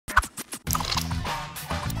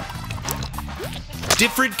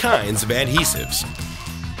Different kinds of adhesives.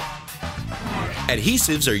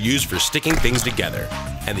 Adhesives are used for sticking things together,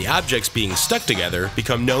 and the objects being stuck together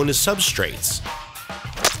become known as substrates.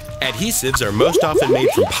 Adhesives are most often made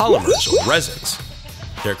from polymers or resins.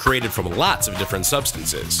 They're created from lots of different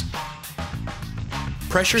substances.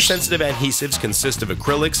 Pressure-sensitive adhesives consist of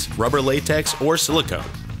acrylics, rubber latex, or silicone.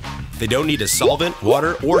 They don't need a solvent,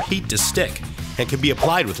 water, or heat to stick, and can be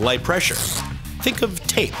applied with light pressure. Think of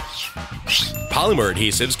tape. Polymer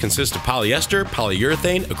adhesives consist of polyester,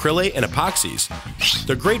 polyurethane, acrylate, and epoxies.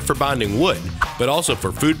 They're great for bonding wood, but also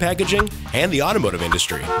for food packaging and the automotive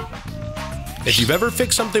industry. If you've ever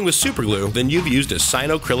fixed something with superglue, then you've used a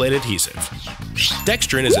cyanoacrylate adhesive.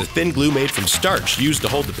 Dextran is a thin glue made from starch used to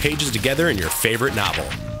hold the pages together in your favorite novel.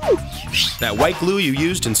 That white glue you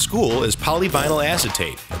used in school is polyvinyl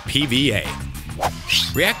acetate, or PVA.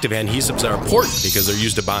 Reactive adhesives are important because they're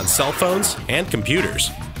used to bond cell phones and computers.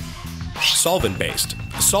 Solvent based.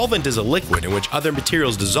 A solvent is a liquid in which other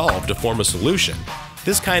materials dissolve to form a solution.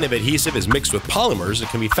 This kind of adhesive is mixed with polymers and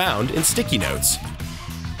can be found in sticky notes.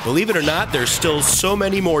 Believe it or not, there's still so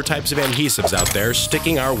many more types of adhesives out there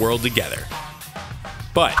sticking our world together.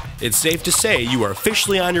 But it's safe to say you are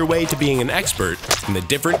officially on your way to being an expert in the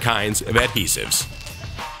different kinds of adhesives.